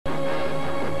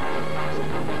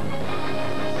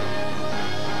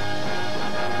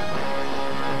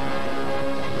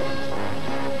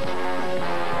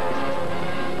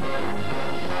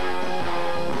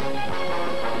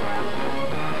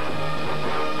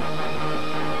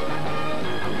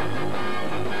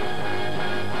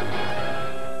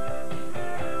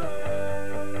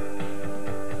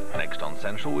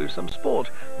shall we, some sport?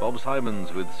 Bob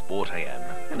Simons with Sport A.M.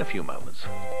 in a few moments.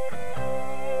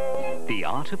 The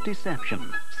art of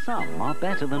deception. Some are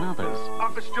better than others.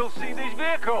 I can still see these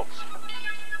vehicles.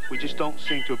 We just don't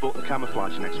seem to have bought the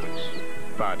camouflage extras.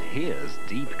 But here's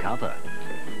deep cover.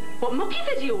 What mucky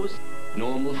videos?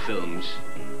 Normal films.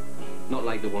 Not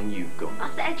like the one you've got.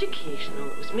 That's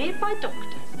educational. It was made by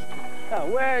doctors. Oh,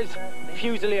 where's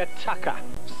Fusilier Tucker?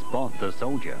 Spot the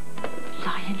soldier.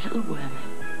 Lying little worm.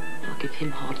 I'll give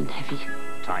him hard and heavy.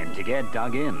 Time to get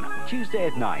dug in. Tuesday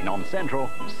at 9 on Central.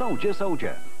 Soldier,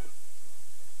 Soldier.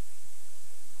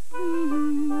 A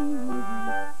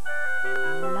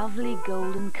lovely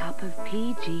golden cup of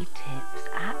PG tips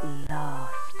at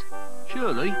last.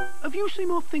 Shirley, have you seen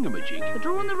my thingamajig? The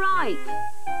drawer on the right.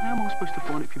 How am I supposed to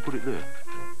find it if you put it there?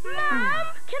 Mum,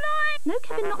 can I? No,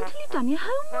 Kevin, not until you've done your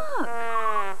homework.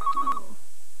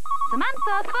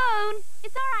 Samantha, phone.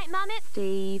 It's all right, Mum. It's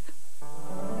Steve.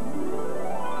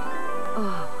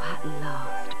 Oh, at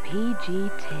last, PG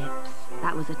tips.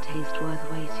 That was a taste worth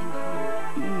waiting for.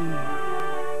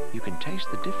 You can taste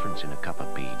the difference in a cup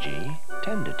of PG.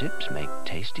 Tender tips make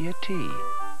tastier tea.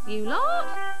 You lot?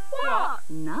 What?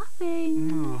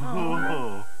 Nothing.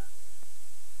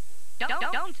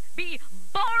 Don't be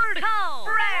bored,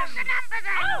 friends.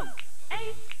 Oh!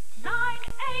 8, 9,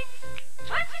 8,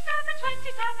 27,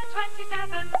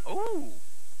 27, 27. Ooh.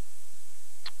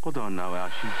 I don't know how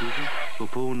she does it.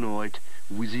 Up all night,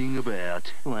 whizzing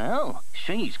about. Well,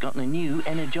 she's got the new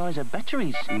Energizer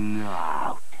batteries.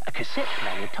 No. A cassette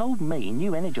player told me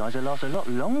new Energizer lasts a lot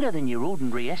longer than your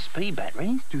ordinary SP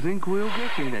batteries. Do you think we'll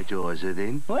get Energizer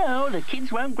then? Well, the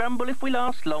kids won't grumble if we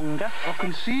last longer. I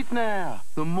can see it now.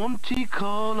 The Monte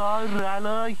Carlo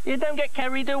Rally. You don't get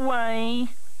carried away.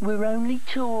 We're only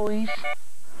toys.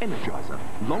 Energizer.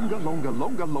 Longer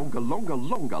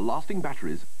lasting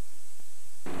batteries.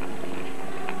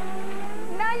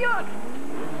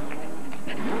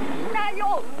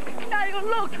 Niall,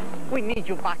 look! We need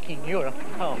you back in Europe.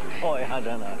 Oh, boy, I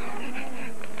don't know.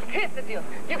 Here's the deal.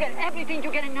 You get everything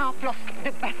you're getting now, plus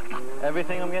the best stuff.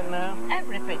 Everything I'm getting now?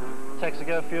 Everything.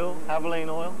 Texaco fuel, Haviline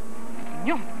oil.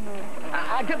 No.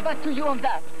 I'll get back to you on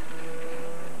that.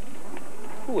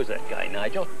 Who was that guy,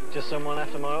 Nigel? Just someone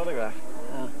after my autograph.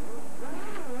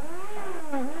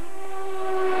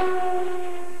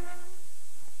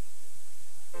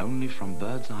 Only from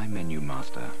Bird's Eye Menu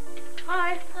Master.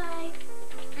 Hi. Hi.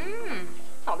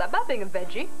 Not that bad being a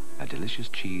veggie. A delicious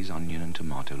cheese, onion and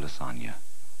tomato lasagna.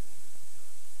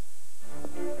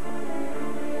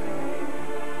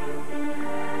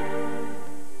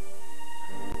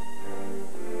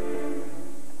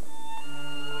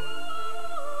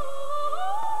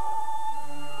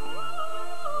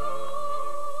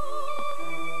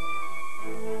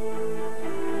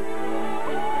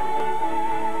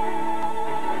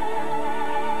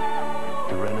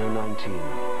 The Renault 19.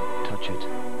 Touch it,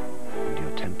 and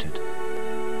you're tempted.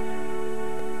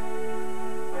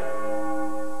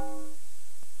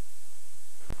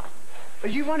 Are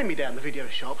you running me down the video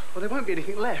shop? Well, there won't be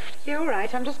anything left. Yeah, all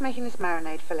right. I'm just making this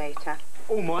marinade for later.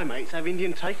 All my mates have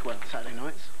Indian takeaway on Saturday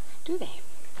nights. Do they?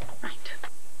 Right.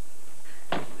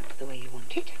 That's the way you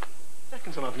want it.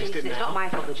 Second time I've missed it now. It's not my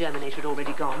fault the Germinator had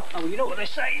already gone. Oh, well, you know what they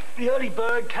say. The early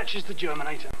bird catches the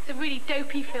Germinator. It's a really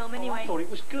dopey film, anyway. I thought it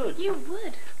was good. You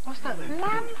would. What's that then?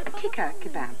 Lamb tikka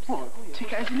kebabs. What?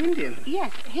 Tikka as in Indian?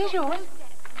 Yes. Here's yours.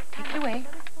 Take it away.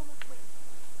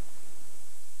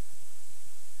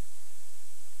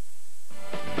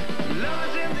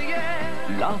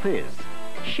 Love is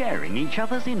sharing each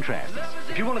other's interests.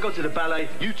 If you want to go to the ballet,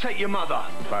 you take your mother.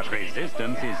 But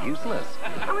resistance is useless.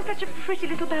 I was such a pretty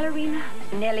little ballerina.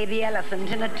 Nelly the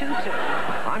elephant in a tutu.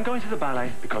 I'm going to the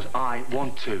ballet because I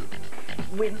want to.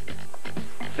 With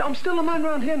I'm still a man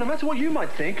round here, no matter what you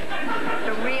might think.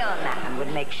 the real man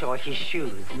would make sure his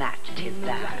shoes matched his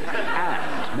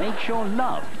dad. And make sure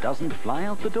love doesn't fly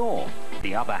out the door.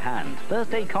 The Upper Hand,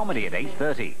 Thursday comedy at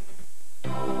 8:30.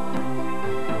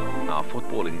 Our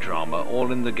footballing drama,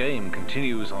 All in the Game,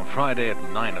 continues on Friday at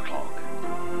 9 o'clock.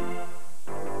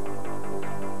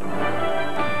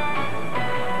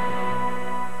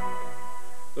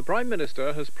 The Prime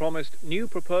Minister has promised new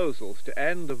proposals to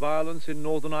end the violence in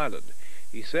Northern Ireland.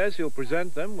 He says he'll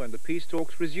present them when the peace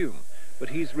talks resume, but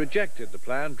he's rejected the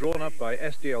plan drawn up by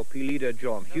SDLP leader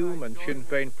John Hume and Sinn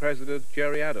Féin President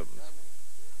Gerry Adams.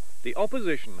 The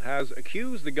opposition has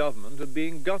accused the government of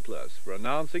being gutless for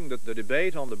announcing that the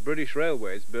debate on the British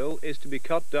Railways bill is to be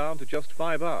cut down to just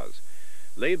 5 hours.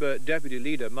 Labour Deputy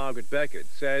Leader Margaret Beckett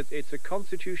says it's a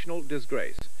constitutional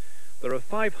disgrace. There are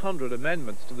 500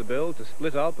 amendments to the bill to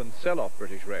split up and sell off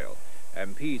British Rail.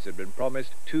 MPs had been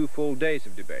promised 2 full days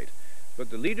of debate. But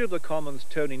the leader of the Commons,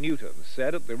 Tony Newton,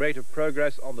 said at the rate of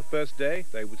progress on the first day,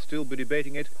 they would still be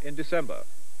debating it in December.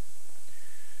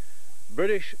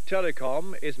 British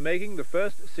Telecom is making the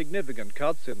first significant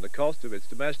cuts in the cost of its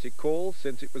domestic calls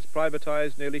since it was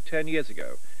privatised nearly 10 years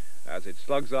ago. As it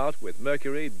slugs out with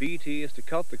Mercury, BT is to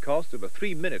cut the cost of a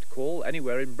 3-minute call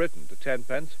anywhere in Britain to 10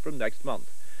 pence from next month.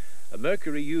 A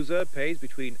Mercury user pays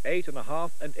between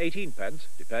 8.5 and 18 pence,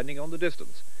 depending on the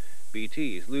distance.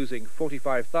 BT is losing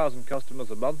 45,000 customers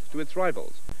a month to its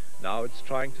rivals. Now it's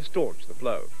trying to staunch the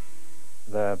flow.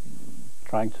 They're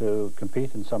trying to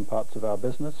compete in some parts of our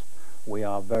business. We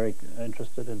are very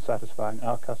interested in satisfying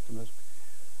our customers.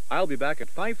 I'll be back at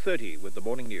 5:30 with the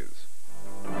morning news.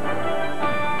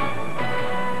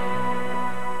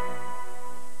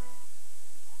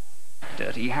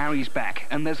 Dirty Harry's back,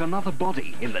 and there's another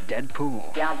body in the dead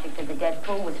pool. The object of the dead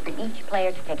pool was for each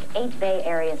player to pick 8 Bay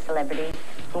Area celebrities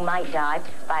who might die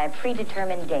by a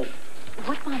predetermined date.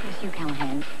 What bothers you,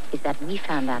 Callahan, is that we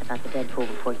found out about the dead pool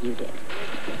before you did.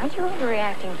 Aren't you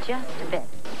overreacting just a bit?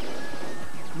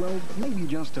 Well, maybe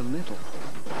just a little.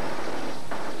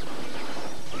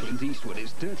 Clint Eastwood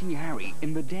is Dirty Harry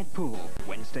in the dead pool,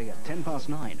 Wednesday at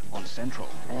 9:10 on Central.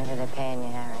 Whatever they're paying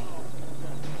you, Harry,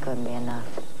 couldn't be enough.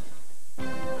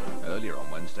 Earlier on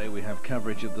Wednesday, we have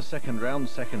coverage of the second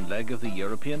leg of the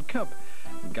European Cup.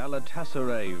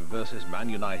 Galatasaray versus Man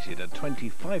United at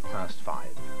 5:25.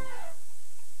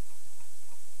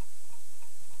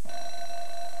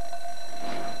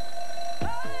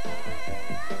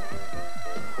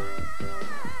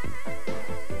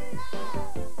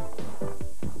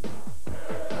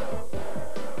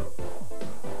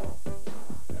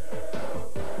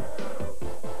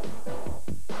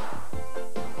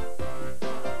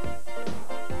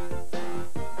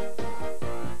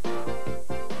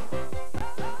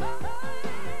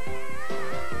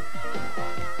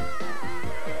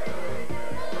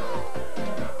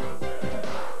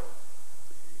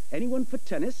 Anyone for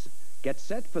tennis? Get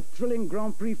set for thrilling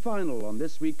Grand Prix final on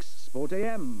this week's Sport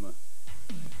A.M.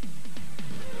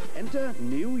 Enter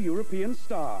new European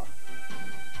star.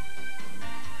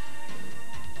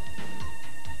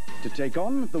 To take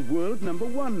on the world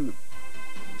 #1.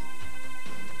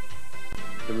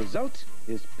 The result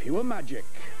is pure magic.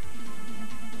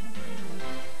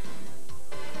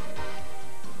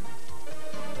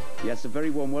 Yes, a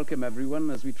very warm welcome everyone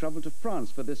as we travel to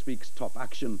France for this week's top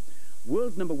action.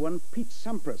 World #1 Pete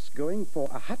Sampras going for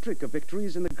a hat-trick of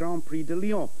victories in the Grand Prix de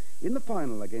Lyon in the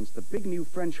final against the big new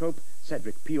French hope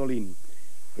Cédric Pioline.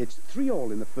 It's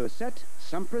 3-all in the first set,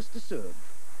 Sampras to serve.